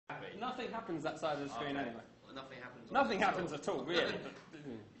Nothing happens that side of the screen anyway. Well, nothing happens. Nothing happens at all, really.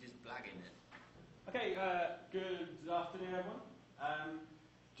 You're just blagging it. Okay, good afternoon, everyone.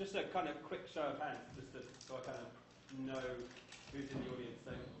 Just a kind of quick show of hands, just so I kind of know who's in the audience.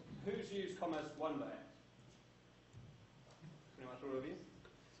 So, who's used Commerce Wonder X? Pretty much all of you.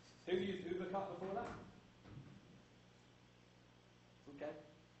 Who used UberCut before that? Okay.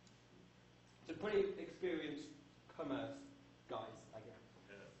 So pretty experienced commerce guys, I guess.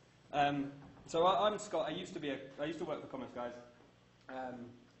 Yeah. So I'm Scott. I used to work for Commerce Guys.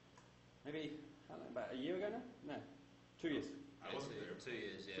 Maybe I don't know, about a year ago now. No, 2 years. I wasn't there. 2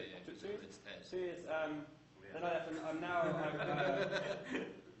 years, yeah. 2 years. 2 years. Then I left, and I'm now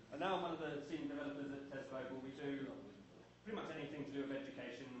one of the senior developers at Tes Global. We do pretty much anything to do with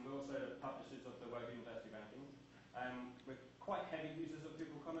education. We're also publishers of the World University Rankings. We're quite heavy users of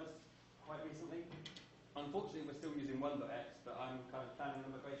Drupal Commerce quite recently. Unfortunately, we're still using 1.x, but I'm kind of planning a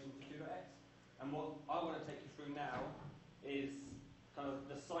migration to 2.x. And what I want to take you through now is kind of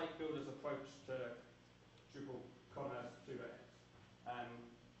the site builder's approach to Drupal Commerce 2.x. I'm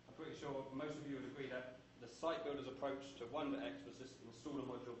pretty sure most of you would agree that the site builder's approach to 1.x was just install a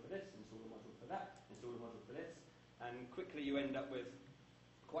module for this, install a module for that, install a module for this, and quickly you end up with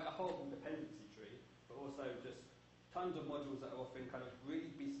quite a horrible dependency tree, but also just tons of modules that are often kind of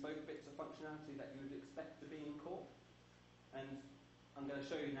really bespoke bits of functionality that you would expect to be in core. And I'm going to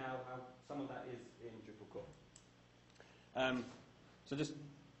show you now how some of that is in Drupal core. So just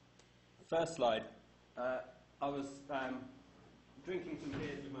first slide. I was drinking some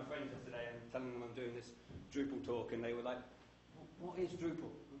beers with my friends yesterday and telling them I'm doing this Drupal talk, and they were like, "What is Drupal?"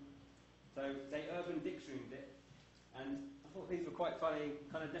 So they Urban Dictionary'd it, and I thought these were quite funny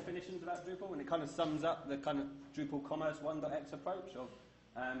kind of definitions about Drupal, and it kind of sums up the kind of Drupal Commerce 1.x approach of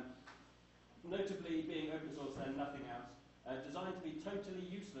notably being open source and nothing else, designed to be totally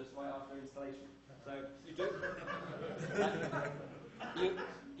useless right after installation. So you do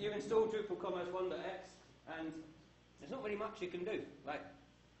you install Drupal Commerce 1.x, and there's not really much you can do. Like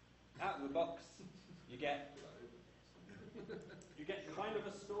out of the box, you get kind of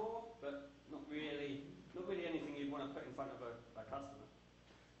a store, but not really anything you'd want to put in front of a customer.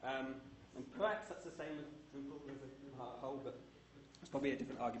 And perhaps that's the same with Drupal as a whole, but it's probably a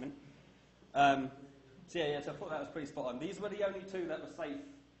different argument. So I thought that was pretty spot on. These were the only two that were safe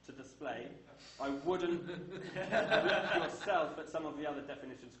to display. I wouldn't look yourself at some of the other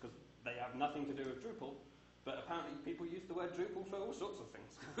definitions because they have nothing to do with Drupal, but apparently people use the word Drupal for all sorts of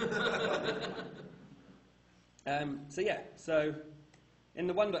things. So in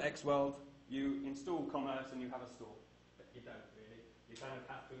the 1.x world, you install Commerce and you have a store, but you don't really. You kind of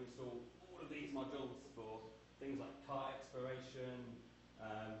have to install all of these modules for things like cart expiration.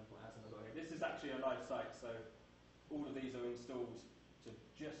 What else have I got here? This is actually a live site, so all of these are installed to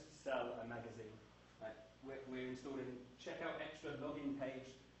just sell a magazine. Like we're installing Checkout Extra login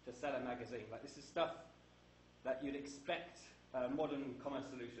page to sell a magazine. Like this is stuff that you'd expect a modern commerce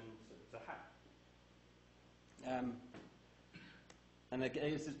solution to have. And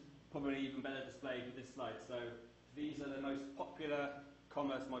again, this is probably even better displayed with this slide. So these are the most popular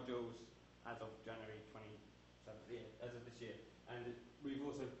commerce modules as of January 27th, as of this year. And we've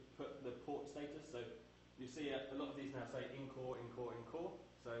also put the port status. So you see a lot of these now say in core, in core, in core.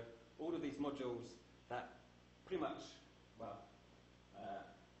 So all of these modules that pretty much,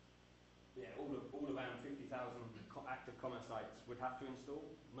 all around 50,000 active commerce sites would have to install.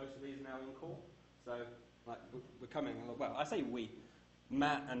 Most of these are now in core. So like we're coming along. Well, I say we.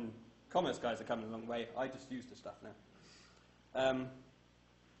 Matt and Commerce Guys are coming a long way. I just use the stuff now.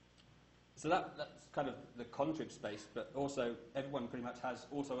 So that's kind of the contrib space, but also everyone pretty much has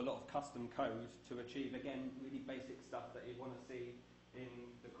also a lot of custom code to achieve, again, really basic stuff that you want to see in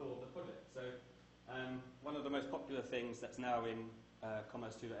the core of the project. So one of the most popular things that's now in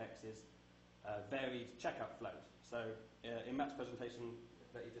Commerce 2.x is varied checkout flows. So in Matt's presentation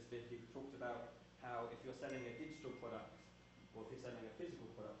that he just did, he talked about how if you're selling a digital product or if you're selling a physical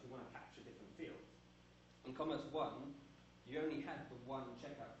product, you want to capture different fields. In Commerce 1, you only had the one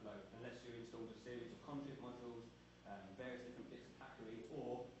checkout flow unless you installed a series of contrib modules, various different bits of hackery,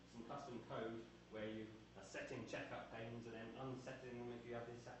 or some custom code where you are setting checkout panes and then unsetting them if you have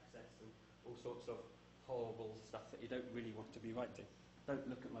this access and all sorts of horrible stuff that you don't really want to be writing. Don't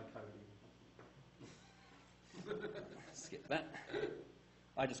look at my code. Skip that.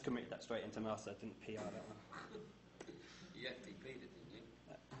 I just committed that straight into master, didn't PR that one. You FTP'd it, didn't you?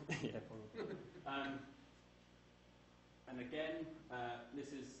 Yeah, probably. And again,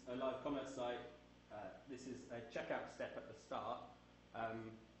 this is a live commerce site. This is a checkout step at the start.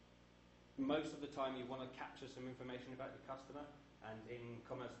 Most of the time you want to capture some information about your customer. And in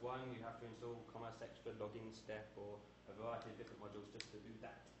Commerce 1, you have to install Commerce Extra, Login Step, or a variety of different modules just to do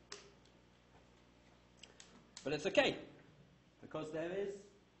that. But it's okay, because there is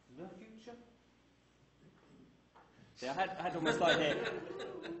the future. See, I had almost like here,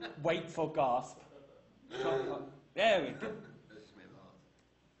 wait for gasp. There we go.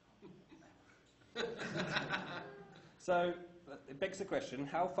 So, it begs the question,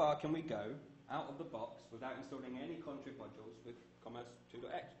 how far can we go out of the box without installing any contrib modules with Commerce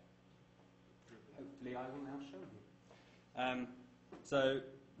 2.x? Hopefully I will now show you. So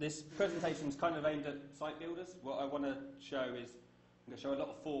this presentation is kind of aimed at site builders. What I want to show is, I'm going to show a lot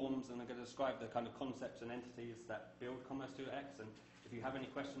of forms and I'm going to describe the kind of concepts and entities that build Commerce 2.x, and if you have any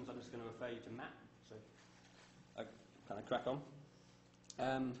questions I'm just going to refer you to Matt. So I kind of crack on.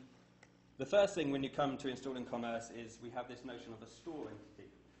 The first thing when you come to installing Commerce is we have this notion of a store entity.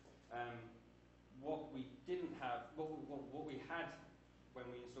 What we didn't have, what we had when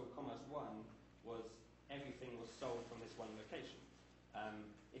we installed Commerce 1 was everything was sold from this one location.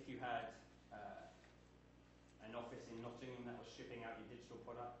 If you had an office in Nottingham that was shipping out your digital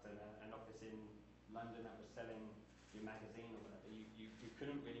product and an office in London that was selling your magazine or whatever, you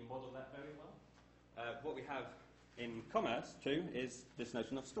couldn't really model that very well. What we have in Commerce 2 is this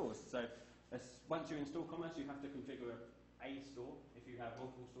notion of stores. So once you install Commerce, you have to configure a store. If you have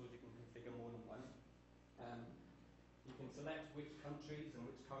multiple stores, you can configure more than one. You can select which countries and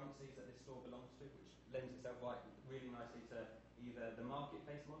which currencies that this store belongs to, which lends itself really nicely to either the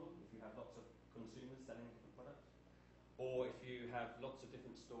marketplace model, if you have lots of consumers selling different products, or if you have lots of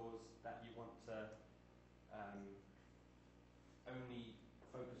different stores that you want to only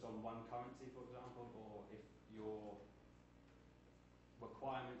focus on one currency, for example, or if your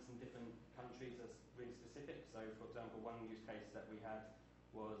requirements in different countries are really specific. So, for example, one use case that we had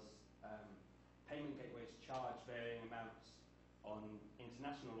was payment gateways charge varying amounts on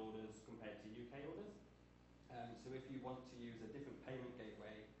international orders compared to UK orders. So if you want to use a different payment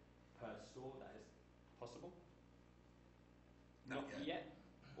gateway per store, that is possible. Not yet.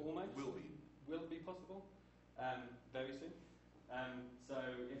 Almost. Will be possible very soon. So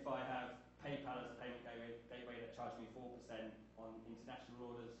if I have PayPal as a payment gateway that charges me 4% on international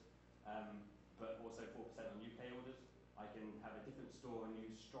orders, but also 4% on UK orders, I can have a different store and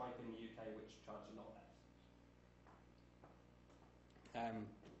use Stripe in the UK, which charge a lot less.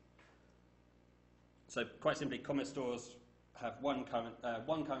 So quite simply, Commerce stores have one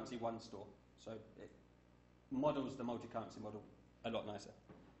currency, one store. So it models the multi-currency model a lot nicer.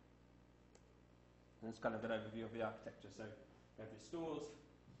 And it's kind of an overview of the architecture. So you have your stores,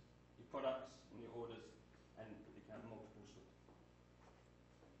 your products, and your orders, and you can have multiple stores.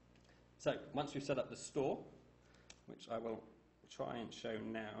 So once we've set up the store, which I will try and show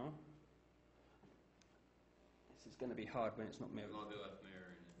now. This is going to be hard when it's not mirrored. Might be worth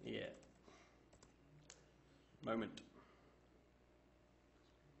mirroring it. Yeah. Moment.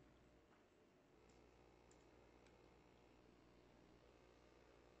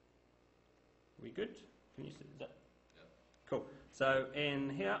 We good? Can you see that? Yeah. Cool. So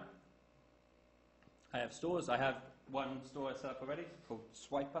in here, I have stores. I have one store set up already called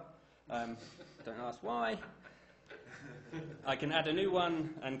Swiper. Don't ask why. I can add a new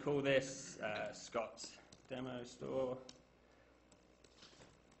one and call this Scott's Demo Store.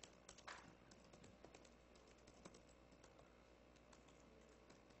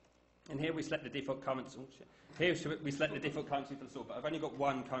 And here we select the default currency. Oh, shit. Here we select the default currency for the store, but I've only got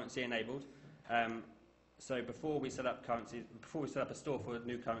one currency enabled. So before we set up a store for a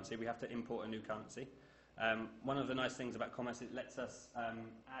new currency, we have to import a new currency. One of the nice things about Commerce is it lets us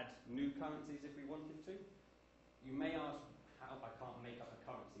add new currencies if we wanted to. You may ask how I can't make up a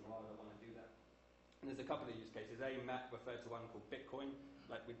currency. Why would I want to do that? And there's a couple of use cases. Matt referred to one called Bitcoin.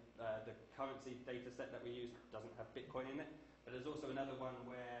 Like with the currency data set that we use doesn't have Bitcoin in it. But there's also another one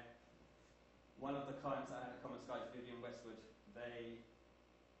where one of the clients I had at Commerce Guys, Vivian Westwood, they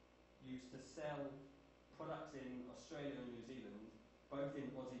used to sell products in Australia and New Zealand, both in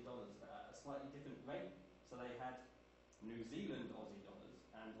Aussie dollars, but at a slightly different rate. So they had New Zealand Aussie dollars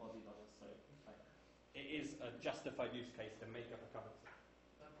and Aussie dollars. So it is a justified use case to make up a currency.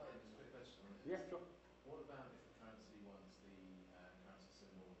 That part is a quick question. Yeah, sure. What about if the currency wants the currency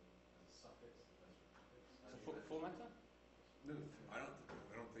symbol as a suffix as opposed to a prefix? It's a formatter? No, I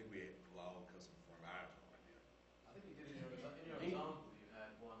don't think we allow custom format. I have no idea. I think you did in your example. You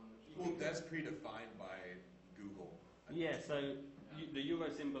had one which Well, that's predefined by Google. Yeah, so the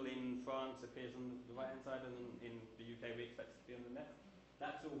euro symbol in France appears on the right-hand side, and in the UK we expect it to be on the left.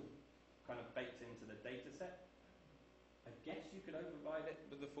 That's all kind of baked into the data set. I guess you could override it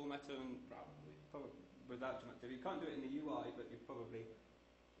with the formatter, and probably, without too much. You can't do it in the UI, but you probably.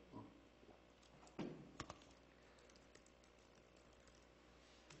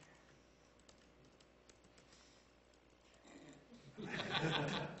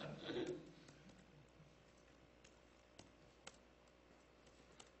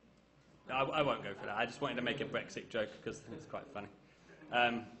 I won't go for that. I just wanted to make a Brexit joke because it's quite funny.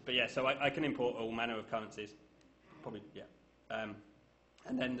 But yeah, so I can import all manner of currencies. Probably, yeah.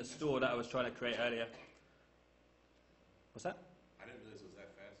 And then the store that I was trying to create earlier. What's that? I didn't realize it was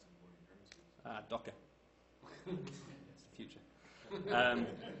that fast importing currencies. Docker. It's the future.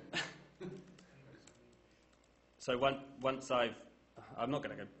 So once I'm not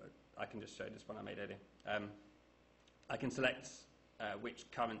going to go. I can just show this one I made earlier. I can select which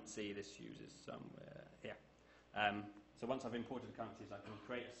currency this uses somewhere here. So once I've imported the currencies, I can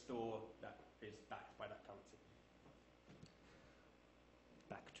create a store that is backed by that currency.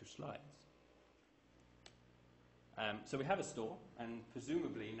 Back to slides. So we have a store, and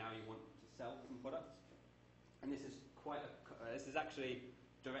presumably now you want to sell some products. And this is this is actually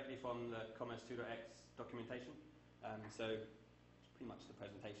directly from the Commerce 2.x documentation. So it's pretty much the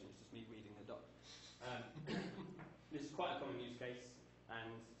presentation. It's just me reading the doc. This is quite a common use case,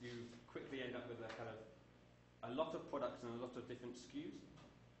 and you quickly end up with a lot of products and a lot of different SKUs.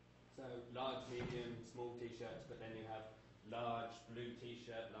 So large, medium, small t-shirts, but then you have large blue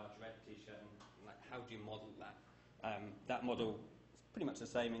t-shirt, large red t-shirt, and like how do you model that? That model is pretty much the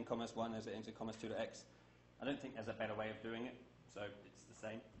same in Commerce 1 as it is in Commerce 2.x. I don't think there's a better way of doing it, so it's the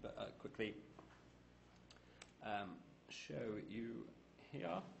same, but I'll quickly show you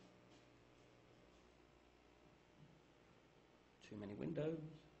here. Too many windows.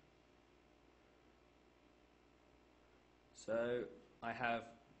 So I have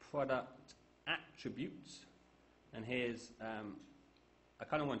product attributes, and here's, I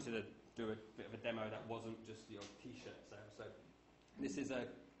kind of wanted to do a bit of a demo that wasn't just your t-shirt sale. So this is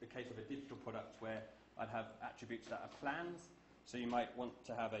the case of a digital product where I'd have attributes that are plans. So you might want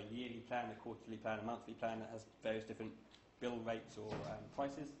to have a yearly plan, a quarterly plan, a monthly plan that has various different bill rates or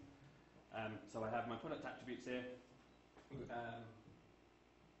prices. So I have my product attributes here.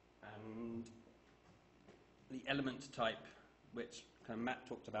 And the element type, which kind of Matt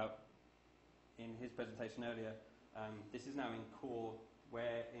talked about in his presentation earlier, this is now in core,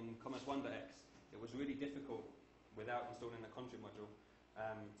 where in Commerce 1.x it was really difficult without installing the contrib module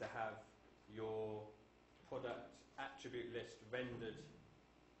to have your product attribute list rendered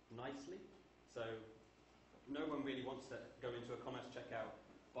nicely. So no one really wants to go into a commerce checkout,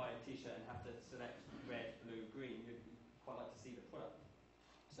 buy a t-shirt and have to select red, blue, green. You'd quite like to see the product.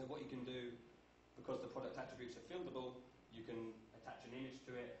 So what you can do, because the product attributes are fieldable, you can attach an image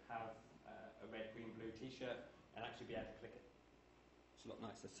to it, have a red, green, blue t-shirt, and actually be able to click it. It's a lot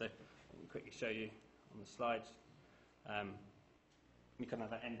nicer. So let me quickly show you on the slides. You kind of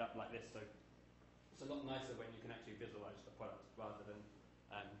end up like this. So it's a lot nicer when you can actually visualize the product rather than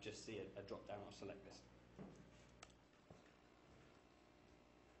just see a drop down or select list.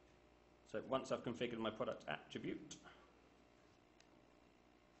 So once I've configured my product attribute,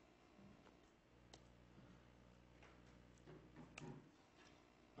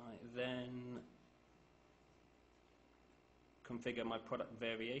 I then configure my product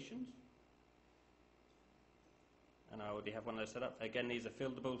variations. And I already have one of those set up. Again, these are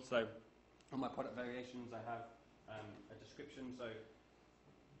fieldable, so on my product variations I have a description. So,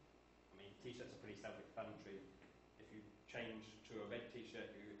 I mean, t-shirts are pretty self-explanatory. If you change to a red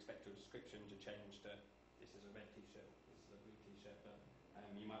t-shirt, you expect your description to change to this is a red t-shirt, this is a blue t-shirt, but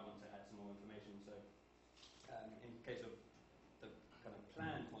you might want to add some more information. So, in case of the kind of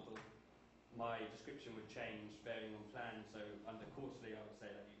planned model, my description would change varying on plan. So, under quarterly, I would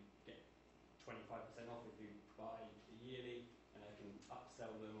say that you get 25% off if you buy yearly, and I can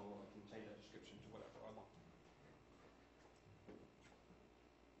upsell them, or I can change that description to whatever I want.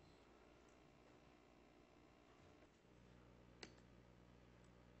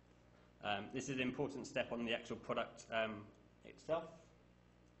 This is an important step on the actual product itself.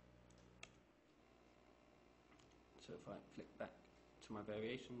 So if I flick back to my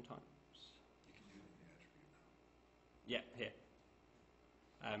variation types. You can do it in the attribute now. Yeah, here.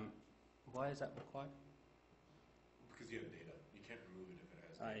 Why is that required? Because you have data. You can't remove it if it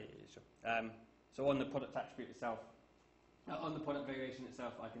has data. Sure. So on the product attribute itself, on the product variation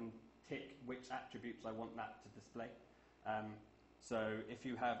itself, I can tick which attributes I want that to display. So if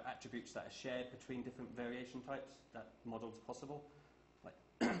you have attributes that are shared between different variation types, that model's possible. Like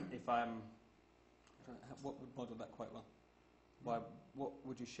if what would model that quite well? What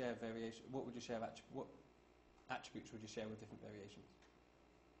would you share variation? What would you share what attributes would you share with different variations?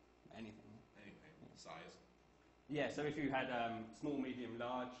 Anything. Anything. size. Yeah, so if you had small, medium,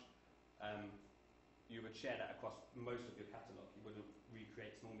 large, you would share that across most of your catalogue. You wouldn't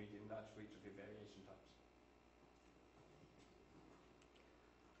recreate small, medium, large for each of your variation types.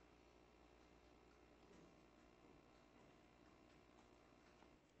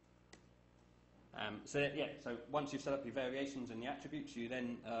 So once you've set up your variations and the attributes, you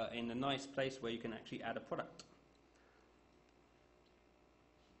then in a nice place where you can actually add a product.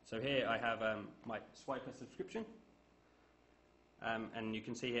 So here I have my Swiper subscription, and you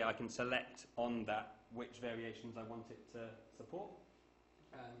can see here I can select on that which variations I want it to support.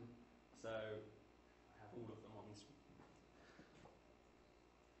 So I have all of them on this.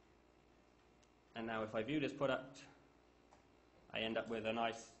 And now if I view this product, I end up with a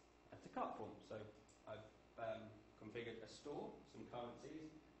nice add to cart form. So I've configured a store, some currencies,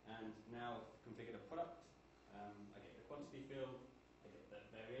 and now I've configured a product. I get the quantity field, I get the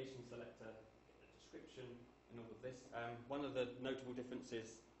variation selector, I get the description, and all of this. One of the notable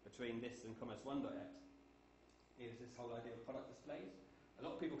differences between this and Commerce 1.x is this whole idea of product displays. A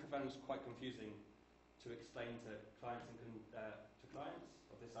lot of people found this quite confusing to explain to clients and to clients,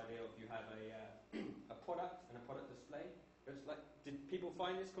 of this idea of you have a product and a product display. It's like, did people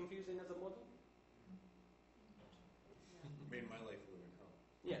find this confusing as a model? Made my life a living hell.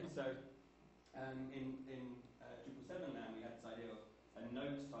 Yeah, so in Drupal 7 now we had this idea of a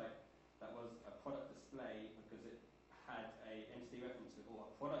node type that was a product display because it had a entity reference field or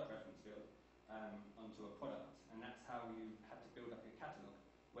a product reference field onto a product, and that's how you had to build up your catalog.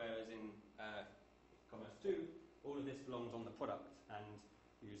 Whereas in Commerce 2, all of this belongs on the product, and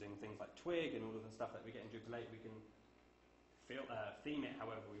using things like Twig and all of the stuff that we get in Drupal 8, we can theme it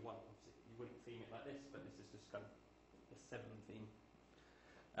however we want. Obviously, you wouldn't theme it like this, but this is just kind of the 7 theme.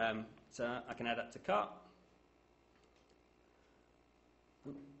 So I can add that to cart.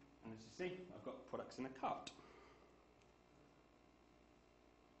 And as you see, I've got products in a cart.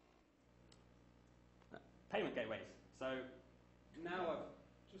 Payment gateways. So now I've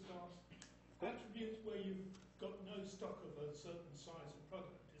just asked, attributes where you've got no stock of a certain size of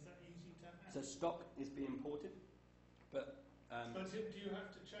product, is that easy to add? So stock is being imported, but do you have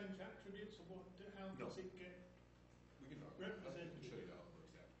to change attributes, or what? How does it get We can talk about that. I can show you how it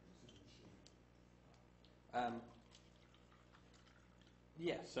works afterwards.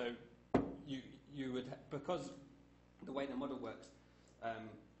 yeah. So you would because the way the model works,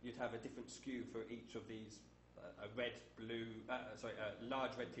 you'd have a different SKU for each of these. A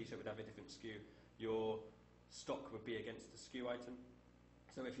large red T-shirt would have a different SKU. Your stock would be against the SKU item.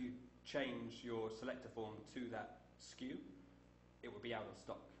 So if you change your selector form to that SKU, it would be out of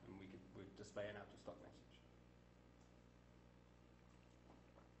stock, and would display an out of stock message.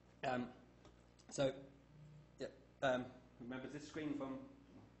 Remember this screen from?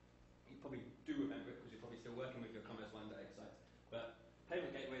 You probably do remember it because you're probably still working with your Commerce 1.x site. But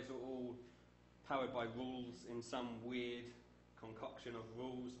payment gateways are all powered by rules in some weird concoction of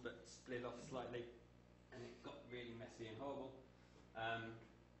rules, but split off slightly, and it got really messy and horrible.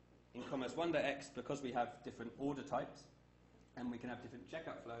 In Commerce 1.x, because we have different order types, and we can have different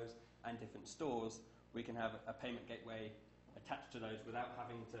checkout flows and different stores, we can have a payment gateway attached to those without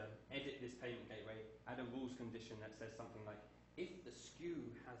having to edit this payment gateway, add a rules condition that says something like, if the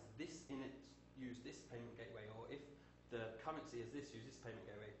SKU has this in it, use this payment gateway, or if the currency is this, use this payment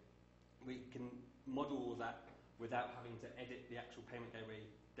gateway. We can model all that without having to edit the actual payment gateway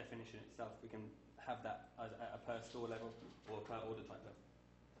definition itself. We can have that at a per store level or a per order type level.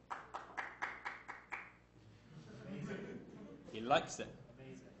 Amazing. He likes it.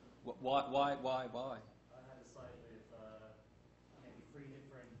 Amazing. Why? I had a site with maybe 3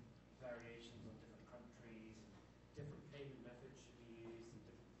 different variations on different countries, and different payment methods should be used, and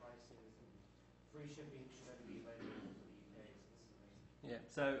different prices, and free shipping should only be available for the UK. So this is amazing. Yeah.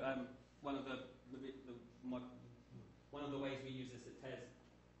 So one of the ways we use this at TES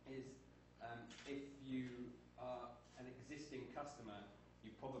is if you are an existing customer,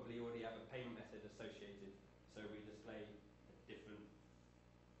 you probably already have a payment method associated. So we display a different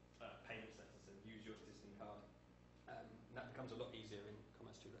payment setter. So use your existing card. That becomes a lot easier in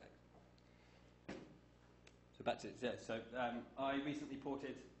Commerce 2.x. So back to it. Yeah. So I recently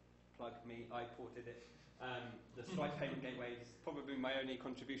ported. Plug me. I ported it. The Stripe payment gateway is probably my only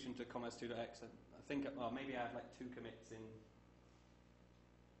contribution to Commerce 2.x. I think, maybe I have like 2 commits in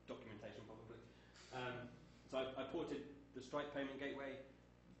documentation, probably. So I ported the Stripe payment gateway.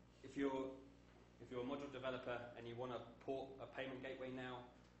 If you're a module developer and you want to port a payment gateway now,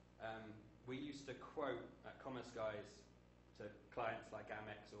 we used to quote at Commerce Guys to clients like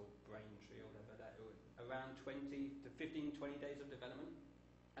Amex or Braintree or whatever that, around 20 to 15, 20 days of development.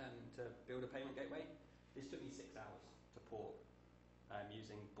 to build a payment gateway. This took me 6 hours to port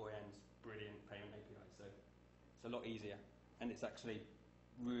using Boyan's brilliant payment API. So it's a lot easier, and it's actually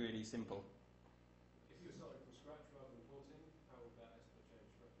really simple. If you're starting from scratch rather than porting, how would that estimate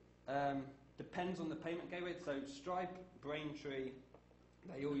change roughly? Depends on the payment gateway. So Stripe, Braintree,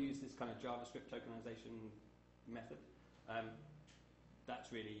 they all use this kind of JavaScript tokenization method.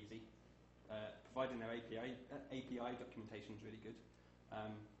 That's really easy. Providing their API documentation is really good.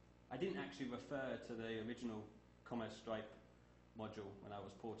 I didn't actually refer to the original Commerce Stripe module when I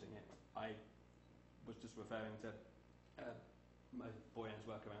was porting it. I was just referring to Boyan's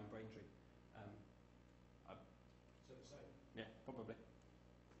work around Braintree. So the same. Yeah, probably.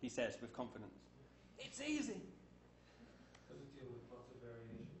 He says with confidence, it's easy. Does it deal with lots of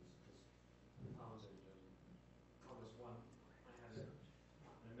variations? Because I was in Commerce One, I had an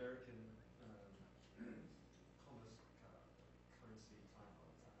American commerce currency type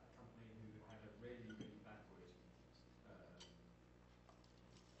of company who had a really, really backward system that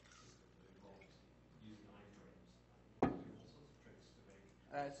involved using iframes. Doing all sorts of tricks to make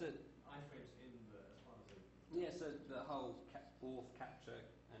So iframes in the as part of the yeah, so the whole auth capture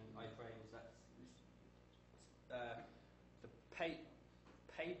and iframes. That's the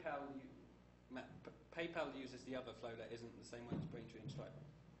PayPal uses the other flow that isn't the same one as Braintree and Stripe.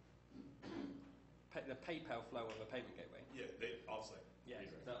 The PayPal flow of a payment gateway. Yeah, they offsite. Yeah,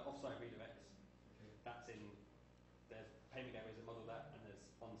 redirect. the offsite redirects. That's in. There's payment gateways that model that, and there's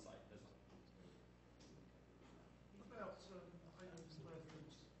on-site as well. What about payments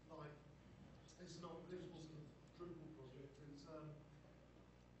methods like this wasn't a Drupal project, it's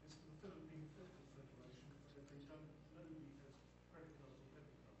the Philippine Football Federation, they don't, nobody has credit cards or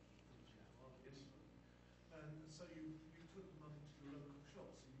debit cards, and so you took the money to your local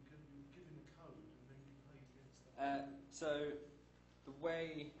shop, so you were given a code and then you paid against that. So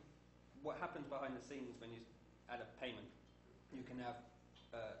what happens behind the scenes when you add a payment, you can have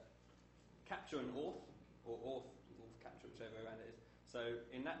capture and auth, or auth capture, whichever around it is. So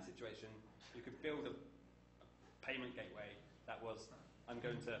in that situation, you could build a payment gateway that was, I'm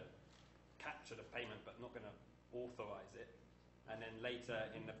going to capture the payment but not going to authorize it. And then later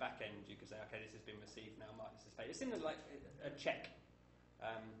in the back end, you could say, okay, this has been received, now Marcus is paid. It's similar like a check.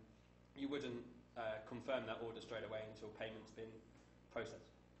 You wouldn't confirm that order straight away until payment's been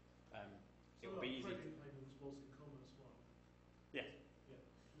processed. It would be easy. Credit payments was in Commerce One. Yeah. Yeah,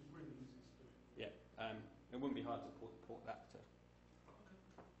 it was really easy to do. Yeah. It wouldn't be hard to port that to.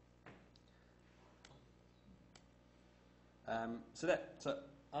 So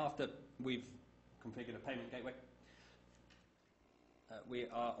after we've configured a payment gateway, we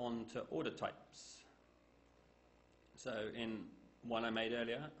are on to order types. So in one I made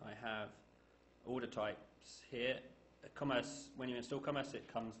earlier, I have order types here. Commerce, when you install Commerce, it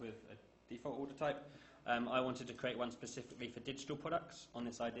comes with a default order type. I wanted to create one specifically for digital products on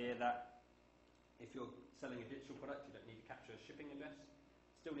this idea that if you're selling a digital product, you don't need to capture a shipping address.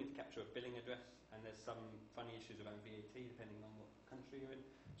 Still need to capture a billing address, and there's some funny issues around VAT depending on what country you're in.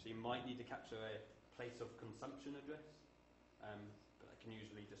 So you might need to capture a place of consumption address, but that can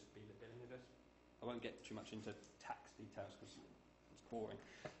usually just be the billing address. I won't get too much into tax details because it's boring.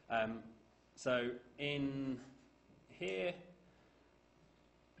 So in here,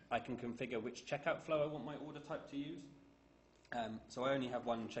 I can configure which checkout flow I want my order type to use. So I only have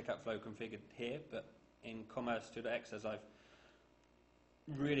one checkout flow configured here, but in Commerce 2.x, as I've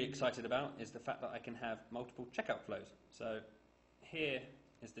really excited about, is the fact that I can have multiple checkout flows. So here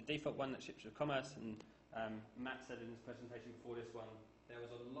is the default one that ships with Commerce, and Matt said in his presentation before this one, there was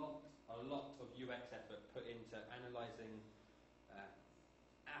a lot of UX effort put into analysing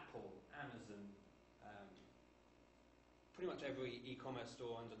Apple, Amazon, pretty much every e-commerce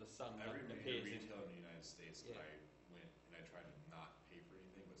store under the sun that Every major appears in. retailer in the United States, Yeah. I went and I tried to not pay for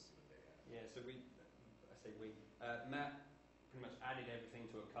anything, but see what they had. Yeah, so Matt pretty much added everything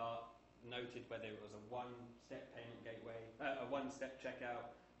to a cart, noted whether it was a one-step payment gateway, a one-step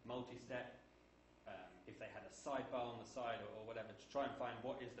checkout, multi-step, if they had a sidebar on the side or whatever, to try and find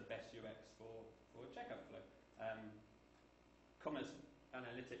what is the best UX for a checkout flow. Commerce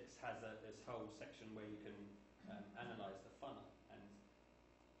Analytics has this whole section where you can analyse the funnel, and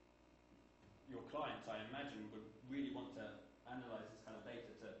your clients, I imagine, would really want to analyse this kind of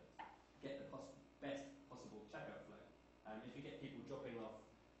data to get the best possible checkout flow. If you get people dropping off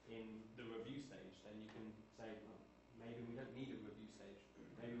in the review stage, then you can say, well, maybe we don't need a review stage.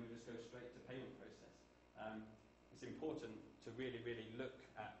 Maybe we just go straight to payment process. It's important to really, really look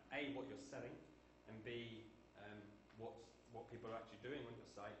at A, what you're selling, and B, what people are actually doing on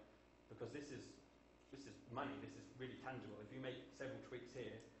your site, because this is this is money. This is really tangible. If you make several tweaks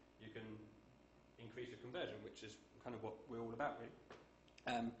here, you can increase your conversion, which is kind of what we're all about, really.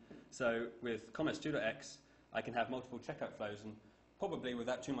 So with Commerce 2.x, I can have multiple checkout flows, and probably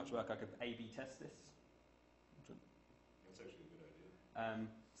without too much work, I could A/B test this. That's actually a good idea.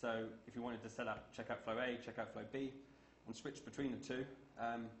 So if you wanted to set up checkout flow A, checkout flow B, and switch between the two,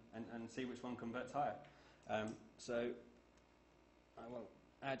 and see which one converts higher. So I will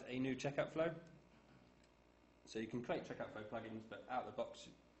add a new checkout flow. So you can create checkout flow plugins, but out of the box,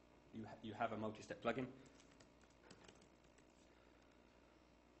 you have a multi-step plugin.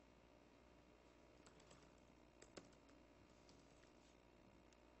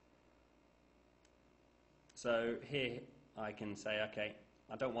 So here I can say, okay,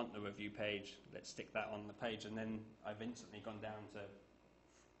 I don't want the review page, let's stick that on the page, and then I've instantly gone down to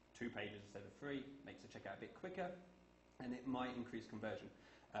 2 pages instead of 3, makes the checkout a bit quicker, and it might increase conversion.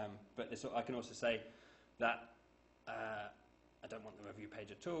 But I can also say that I don't want the review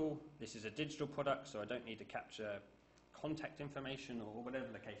page at all, this is a digital product, so I don't need to capture contact information or whatever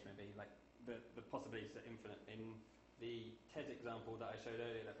the case may be. Like the possibilities are infinite. In the TED example that I showed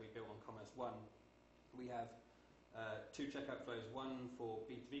earlier that we built on Commerce One, we have 2 checkout flows, one for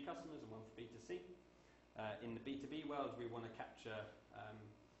B2B customers and one for B2C. In the B2B world, we want to capture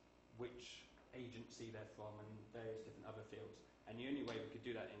which agency they're from and various different other fields. And the only way we could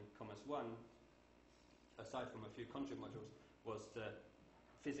do that in Commerce One, aside from a few contrib modules, was to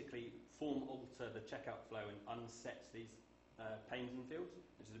physically form alter the checkout flow and unset these panes and fields,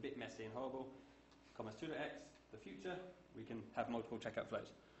 which is a bit messy and horrible. Commerce 2.x, the future, we can have multiple checkout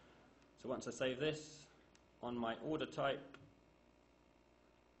flows. So once I save this, on my order type,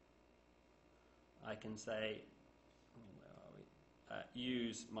 I can say, where are we?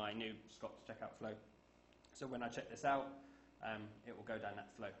 Use my new Scots checkout flow. So when I check this out, it will go down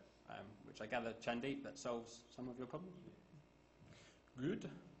that flow, which I gather, Chandeep, that solves some of your problems. Good.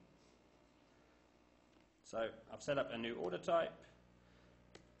 So I've set up a new order type.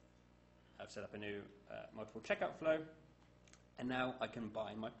 I've set up a new multiple checkout flow, and now I can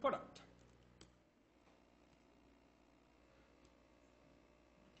buy my product.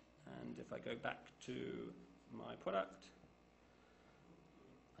 And if I go back to my product,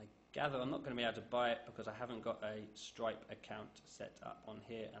 I gather I'm not going to be able to buy it because I haven't got a Stripe account set up on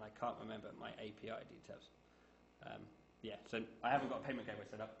here, and I can't remember my API details. Yeah, so I haven't got a payment gateway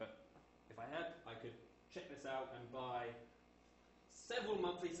set up, but if I had, I could check this out and buy several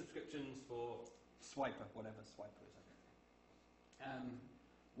monthly subscriptions for Swiper, whatever Swiper is.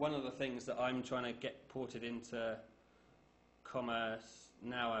 One of the things that I'm trying to get ported into Commerce,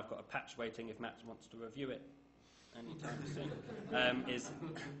 now I've got a patch waiting if Matt wants to review it anytime soon, is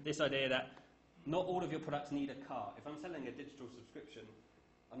this idea that not all of your products need a cart. If I'm selling a digital subscription,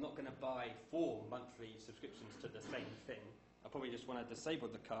 I'm not going to buy 4 monthly subscriptions to the same thing. I probably just want to disable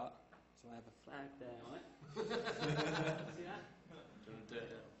the cart. So I have a flag there on it. See that? Do you want to do it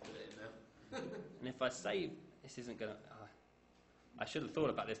now? Put it in now. And if I save, this isn't going to... I should have thought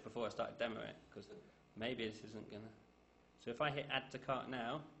about this before I started demoing it, because maybe this isn't going to... So if I hit add to cart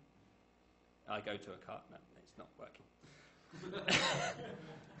now, I go to a cart. No, it's not working.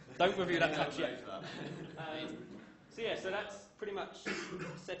 Don't review that touch yet. So yeah, so that's pretty much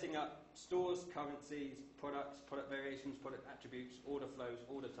setting up stores, currencies, products, product variations, product attributes, order flows,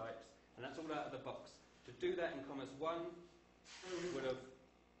 order types, and that's all out of the box. To do that in Commerce One,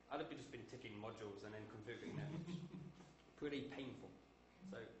 I'd have just been ticking modules and then configuring them. Pretty painful.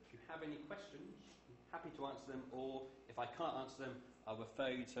 So if you have any questions, I'm happy to answer them, or if I can't answer them, I'll refer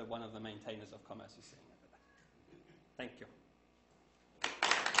you to one of the maintainers of Commerce who's sitting over there. Thank you.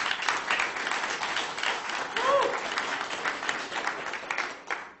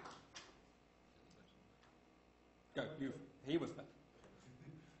 Go, he was there.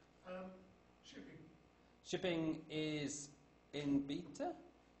 Shipping. Shipping is in beta.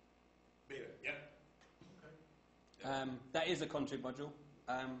 Beta, yeah. Okay. That is a contrib module.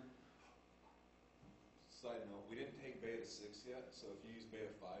 Side note, we didn't take beta 6 yet, so if you use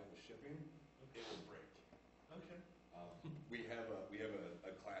beta 5 with shipping, it will break. Okay. We have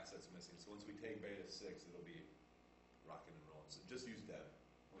a class that's missing, so once we take beta 6, it'll be rocking and rolling. So just use dev.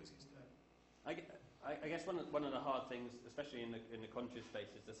 Always use dev. I guess one of the hard things, especially in the contrib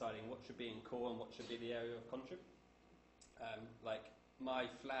space, is deciding what should be in core and what should be the area of contrib. Like my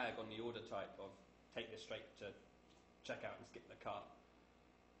flag on the order type of take this straight to checkout and skip the cart,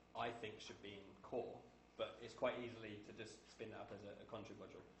 I think should be in core, but it's quite easily to just spin that up as a contrib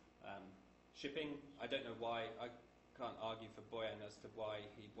module. Shipping, I don't know why, I can't argue for Boyan as to why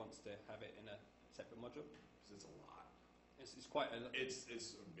he wants to have it in a separate module. Because it's a lot. It's quite a. It's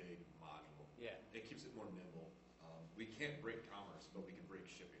a big module. Yeah. It keeps it more nimble. We can't break commerce, but we can break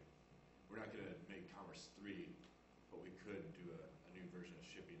shipping. We're not going to make commerce 3, but we could do a new version of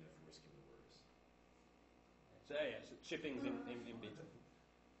shipping if risk of the works. So yeah, so shipping's in beta.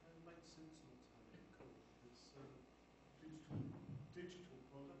 It makes sense not to have it cool, because digital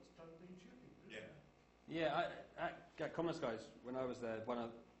products don't need shipping, do they? Yeah. Yeah, at Commerce Guys, when I was there,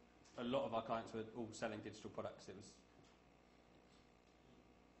 a lot of our clients were all selling digital products. It was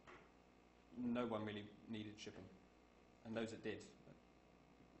no one really needed shipping, and those that did,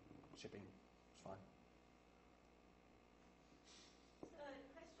 shipping was fine.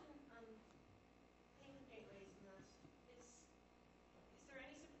 Question on payment gateways and that. Is there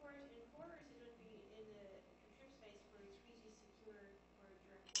any support in core, or is it going to be in the computer space for 3D secure or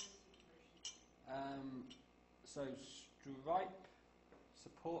direct currency conversion? So Stripe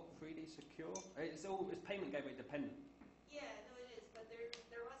support 3D secure. It's payment gateway dependent. Yeah, no, it is. But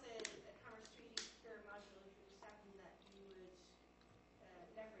there was a Commerce 3D secure module introduced that you would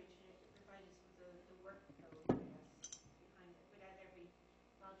leverage, and it provided some of the workflow, I guess, behind it, without every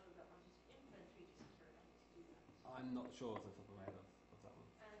module that wanted to implement 3D secure having to do that. I'm not sure off the top of my head of that one.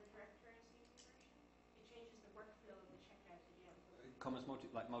 And direct currency conversion, it changes the workflow of the checkout at the end. Commerce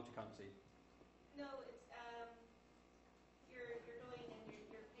multi-currency. No, it's you're going and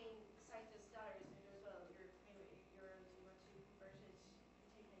you're paying the site as dollars, and it goes, well, you're paying with euros. Do you want to convert it,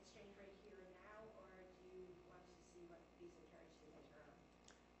 take an exchange rate here and now, or do you want to see what Visa charges you later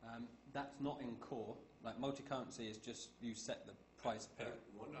on? That's not in core. Like multi-currency is just you set the price per. At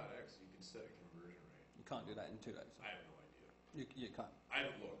 1.x, you can set a conversion rate. You can't do that in 2.x. I have no idea. You can't. I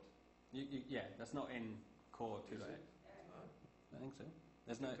haven't looked. Yeah, that's not in core 2.x. Is it? I think so.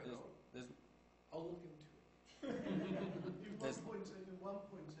 There's no. There's I'll look into it. In one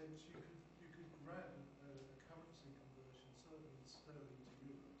point X, you could grab a currency conversion, certainly sterling to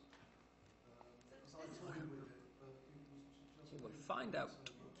euros. As I toyed with it, but it was just. We'll find out.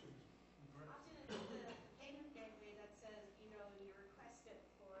 Often it's the payment gateway that says, you request it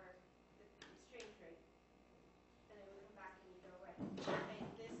for the exchange rate, and it will come back and you go, right, pay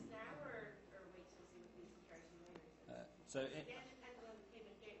this now or wait to see what Visa charges you later. So Again, depending on the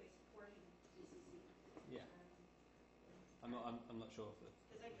payment gateway supporting DCC. Yeah. I'm not sure of the.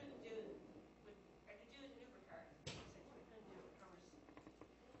 Because I couldn't do it I could do it in Ubercar, but I couldn't do it with Commerce,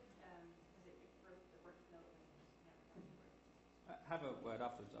 because it broke the workflow and never got to work. Have a word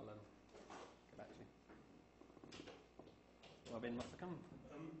afterwards. I'll get back to you. Well, Ben, what's to come?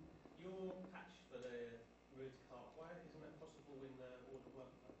 Your patch for the route cart, why isn't that possible in the order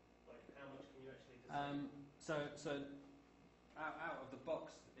workflow? Like, how much can you actually decide? So out of the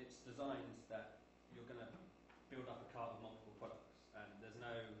box, it's designed that you're going to build up a cart of multiple products, and there's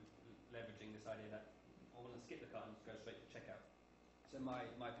no leveraging this idea that I want to skip the cart and just go straight to checkout. So my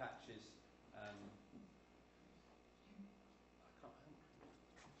patch is I can't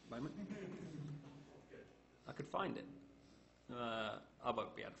moment. I could find it. I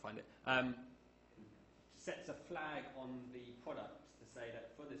won't be able to find it. Sets a flag on the product to say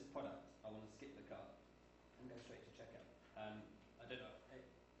that for this product I want to skip the cart and go straight to checkout. I don't know.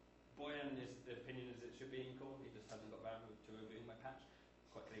 Boyan, the opinion is it should be in core. He just hasn't got around to reviewing my patch.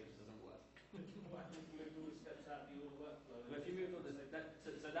 It's quite clear it doesn't work. Why can't you move all the steps out of the order workflow? Well, if you move all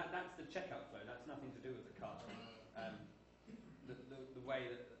that's the checkout flow. That's nothing to do with the cart. The way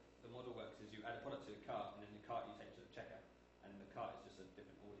that the model works is you add a product to the cart, and then the cart you take to the checkout, and the cart is just a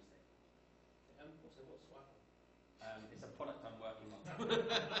different order state. Also, what's Swapper? It's a product I'm working on. I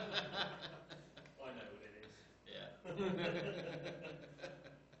know what it is. Yeah.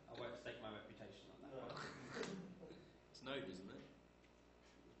 I won't stake my reputation on that. No. It's Node, isn't it?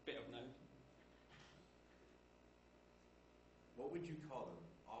 Bit of no. What would you call them?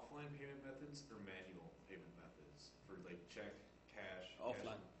 Offline payment methods or manual payment methods for like check, cash?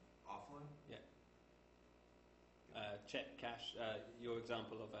 Offline. Offline? Yeah. Check, cash. Your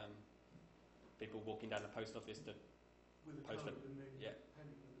example of people walking down the post office to With a Post code it. and then Yeah.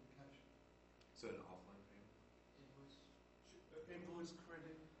 payment with cash. So an offline payment? Invoice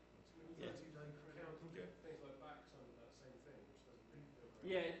credit, Yeah. 30-day credit. Okay. Things like backs under that same thing, which doesn't really feel very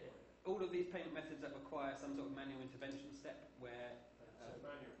Yeah. All of these payment methods that require some sort of manual intervention step where. So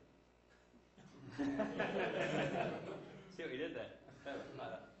manual. See what you did there? Clever, I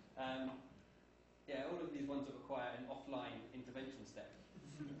like that. Yeah, all of these ones that require an offline intervention step,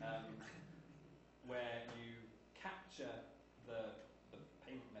 where you capture the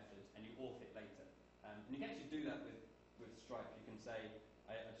payment method and you auth it later. And you can actually do that with Stripe. You can say,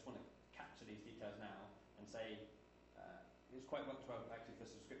 I just want to capture these details now, and say, it's quite works well actually for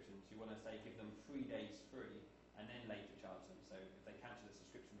subscriptions. You want to say give them 3 days free, and then later charge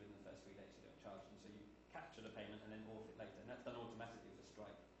the payment and then auth it later. And that's done automatically with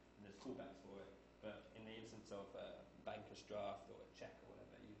Stripe, and there's callbacks for it. But in the instance of banker's draft or a check or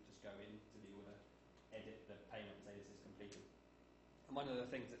whatever, you just go into the order, edit the payment, say this is completed. And one of the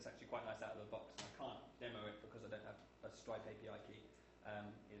things that's actually quite nice out of the box, and I can't demo it because I don't have a Stripe API key,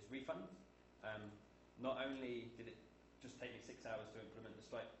 is refunds. Not only did it just take me 6 hours to implement the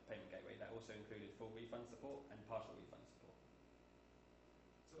Stripe payment gateway, that also included full refund support and partial refund support.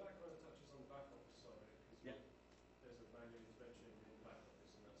 So that kind of touches on the back office side of it, because Yeah. there's a manual intervention in the back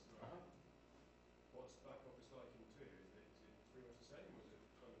office, and that's not. What's the back office like in 2? Is it pretty much the same, or is it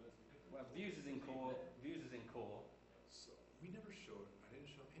fundamentally different? Well, views is in core. Views is in core. So we never showed, I didn't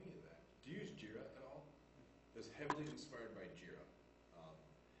show any of that. Do you use Jira at all? It was heavily inspired by Jira.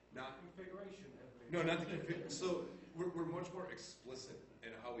 Not Configuration heavily. No, not the config. So we're much more explicit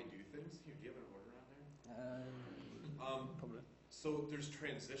in how we do things. Here, do you have an order on there? Probably. So there's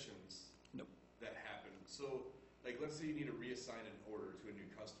transitions Nope. that happen. So, like, let's say you need to reassign an order to a new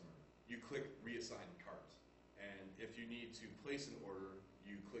customer. You click reassign cart. And if you need to place an order,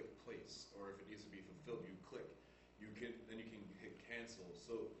 you click place. Or if it needs to be fulfilled, you click. Then you can hit cancel.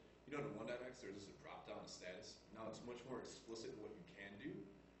 So, you know, in 1.x, there's just a drop down of status. Now it's much more explicit what you can do.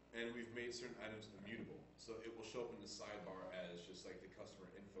 And we've made certain items immutable. So it will show up in the sidebar as just like the customer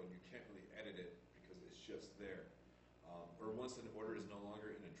info, and you can't really edit it because it's just there. Or once an order is no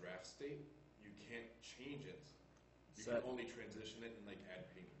longer in a draft state, you can't change it. You can only transition it and like add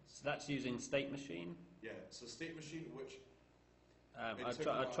payments. So that's using State Machine. Yeah, so State Machine, which I'll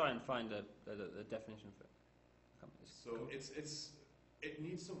took a while. try and find the definition for it. So it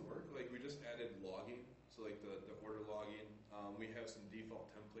needs some work. Like we just added logging, so like the order logging. We have some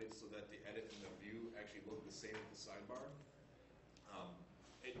default templates so that the edit and the view actually look the same with the sidebar.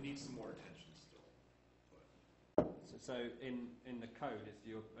 It needs some more attention still. So in the code,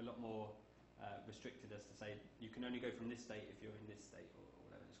 you're a lot more restricted as to say you can only go from this state if you're in this state or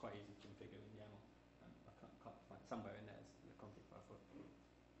whatever. It's quite easy to configure in YAML. I can't find somewhere in there is the config file for it.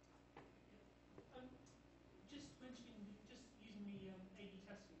 Just mentioning, just using the A/B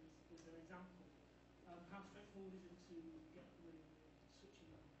testing as an example, how straightforward is it to get the switching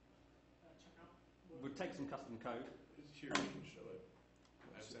checkout? Would take some custom code. Here, you can show it.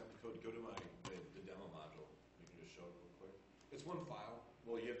 I just have to go to the demo module. You can just show it real quick. It's one file.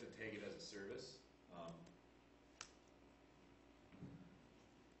 Well, you have to tag it as a service.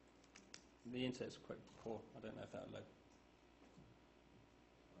 The internet's quite poor. I don't know if that'll load.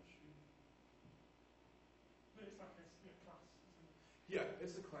 Oh, shoot. But it's like a class, isn't it? Yeah,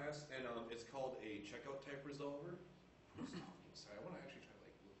 it's a class, and it's called a checkout type resolver. Sorry, I want to actually try to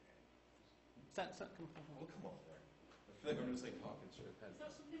like look at it. Does that come from? We'll come up there. I feel like I'm just like talking through a pen. Is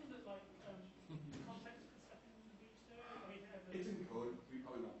that something that like context could step in the breach there? I mean, It's in code. We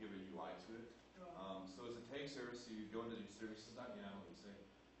probably won't give a UI to it. right. So it's a tag service. So you go into services.yaml and you say,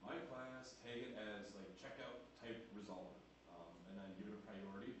 my class, tag it as like checkout type resolver, and then give it a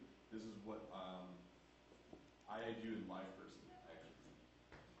priority. This is what I do in live person, actually.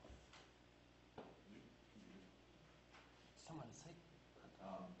 Someone say.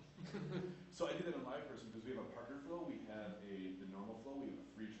 So I do that in live person because we have a partner flow, we have the normal flow, we have a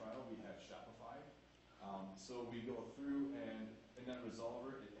free trial, we have Shopify. So we go through and in that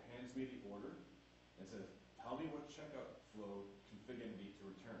resolver, it hands me the order and says, tell me what checkout flow config entity to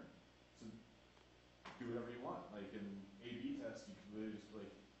return. So do whatever you want. Like in A/B test, you can literally just be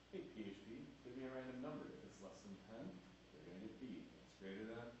like, hey PHP, give me a random number. If it's less than 10, they're going to get B. If it's greater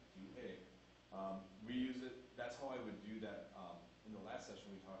than, do A. We use it, that's how I would do that. In the last session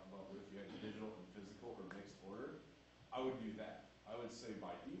we talked about what if you had digital and physical or mixed order. I would do that. I would say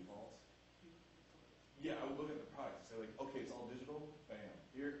by default, yeah, I would look at the product and say like, okay, it's all digital, bam.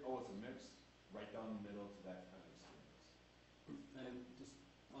 Here, oh, it's a mix, right down the middle to that kind of experience. And just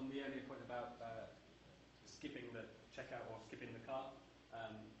on the earlier point about skipping the checkout or skipping the cart,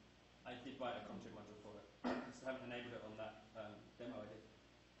 I did write a content module for it. Just haven't enabled it on that demo I did.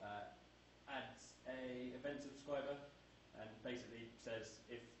 Adds a event subscriber and basically says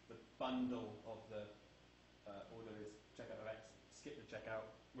if the bundle of the order is checkout of X, skip the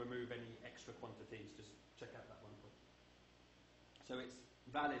checkout, remove any extra quantities, just check out that one point. So it's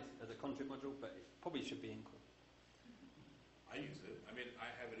valid as a content module, but it probably should be in core. I use it. I mean,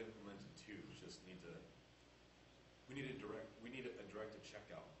 I have it implemented too. We just need to. We need a direct to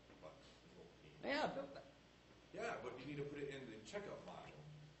checkout button. Is what we need. Yeah, I built that. Yeah, but you need to put it in the checkout module.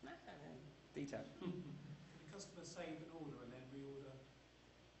 Detail. Can the customer save an order and then reorder?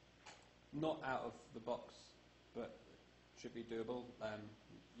 Not out of the box, but should be doable.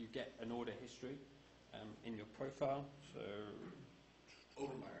 You get an order history in your profile. So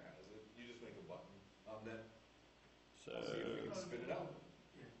Overmeyer has it. You just make a button. That So I'll see if we can spin it out.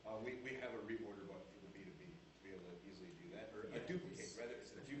 We have a reorder button for the B2B to be able to easily do that, or a duplicate, rather,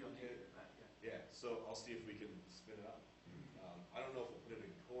 it's a duplicate. Yeah, so I'll see if we can spin it out. I don't know if we'll put it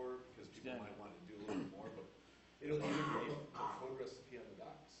in core, because people might want to do a little more, but it'll either be a code recipe on the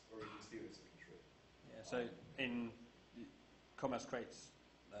docs, or you can see it's a control. yeah, so in Commerce Crates,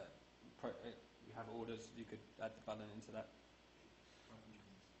 you have orders. You could add the button into that.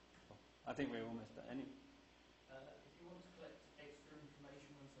 I think we're almost at any. If you want to collect extra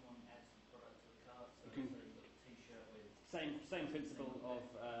information when someone adds the product to the cart, so You can- you've got a T-shirt with Same principle of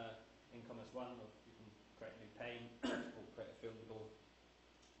in Commerce One, of you can create a new pane or create a fieldable,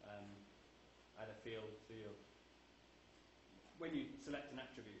 add a field to your. When you select an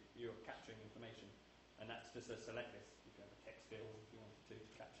attribute, you're capturing information, and that's just a select list. You can have a text field if you wanted to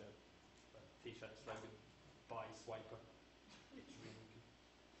capture a T-shirt slogan, buy Swiper. It's really good.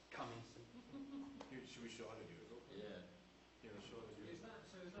 Coming soon. Here, should we show how to do it? Yeah. Here, I'll show how to do it. Is that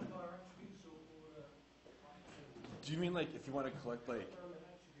via attributes or Do you mean like if you want to collect attributes?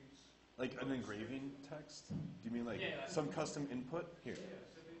 like an engraving text? Do you mean like Yeah, some custom input? Here. Yeah,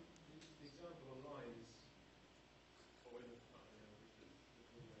 so the example online is, or in the, I don't know, the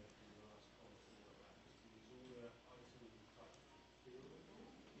video from the last comment or whatever, is to use all the item type field.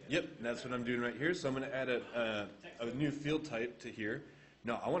 Yep, that's what I'm doing right here. So I'm going to add a new field type to here.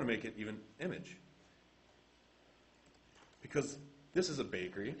 No, I want to make it even image. Because this is a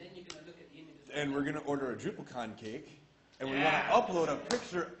bakery, Then you're going to look at the images. and we're going to order a DrupalCon cake, and we want to upload a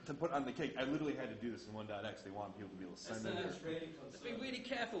picture to put on the cake. I literally had to do this in 1.x. They want people to be able to send in their... Let's be really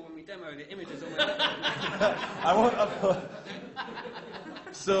careful when we demo the images on the I won't upload.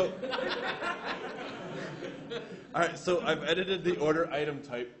 So, all right. So I've edited the order item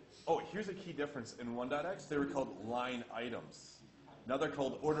type. Oh, here's a key difference. In 1.x, they were called line items. Now they're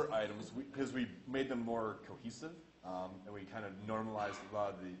called order items because we made them more cohesive, and we kind of normalized a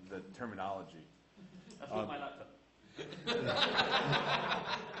lot of the terminology. That's not my laptop.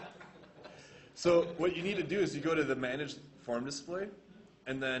 So what you need to do is you go to the manage form display,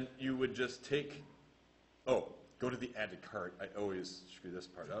 and then you would just take, go to the add to cart. I always screw this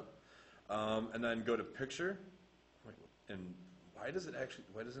part up. And then go to picture. Wait, and why doesn't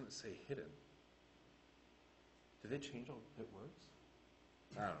it say hidden? Did they change all it words?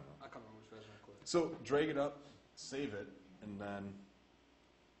 I don't know. I can't remember which version I called it. So drag it up, save it, and then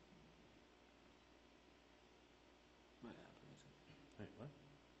wait, what?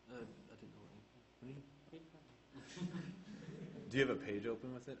 I didn't know what you Do you have a page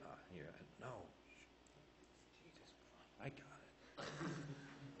open with it? Here. No. Jesus. I got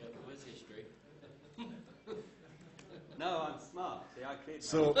it. Where's history? No, I'm smart. See, I cleared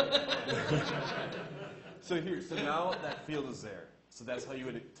So, so now that field is there. So that's how you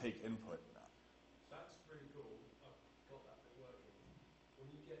would take input. That's pretty cool. I've got that bit working. When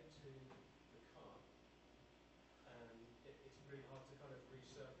you get to the cart, it's really hard to kind of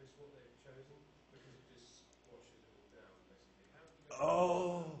resurface what they've chosen because it just squashes it all down, basically. How do you go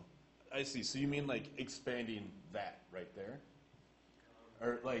Oh, I see. So you mean like expanding that right there?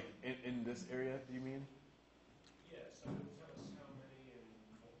 Or like in this area, do you mean? Yeah, so it will tell us how many and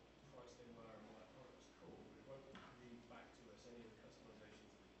what price they were and all that kind of was cool, but it won't read back to us any of the customizations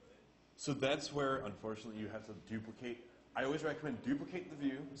that we put in. So that's where, unfortunately, you have to duplicate. I always recommend duplicate the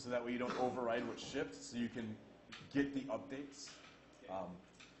view so that way you don't override what's shipped, so you can get the updates.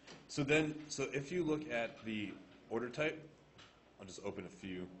 So if you look at the order type, I'll just open a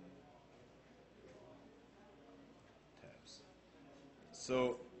few tabs.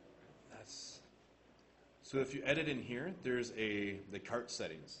 So if you edit in here, there's the cart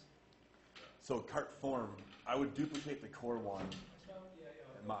settings. So cart form, I would duplicate the core one.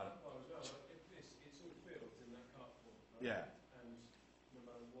 I've Mod- got that one as well. Like, it's all fields in that cart form, right? Yeah. And no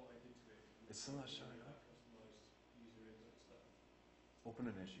matter what I did to it, It's still not showing up. that customized user input stuff.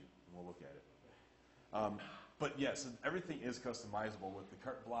 Open an issue, and we'll look at it. But yes, everything is customizable with the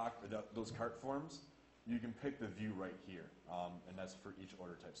cart block, or those cart forms. You can pick the view right here, and that's for each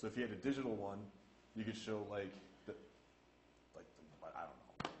order type. So if you had a digital one, you could show I don't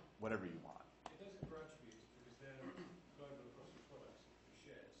know, whatever you want. It does it for attributes because they're global across the products that we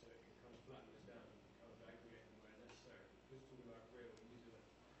share, so it can kind of flatten this down and kind of aggregate them where necessary. Because talking about real user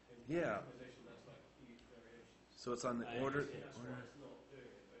Yeah. customization, that's like huge variations. So it's on the order. That's why it's not doing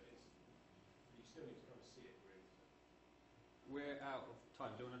it, but you still need to kind of see it really. We're out of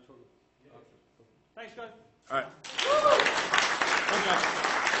time. Do you want to talk? Thanks, guys. All right.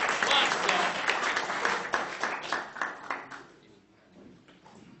 Thanks, guys.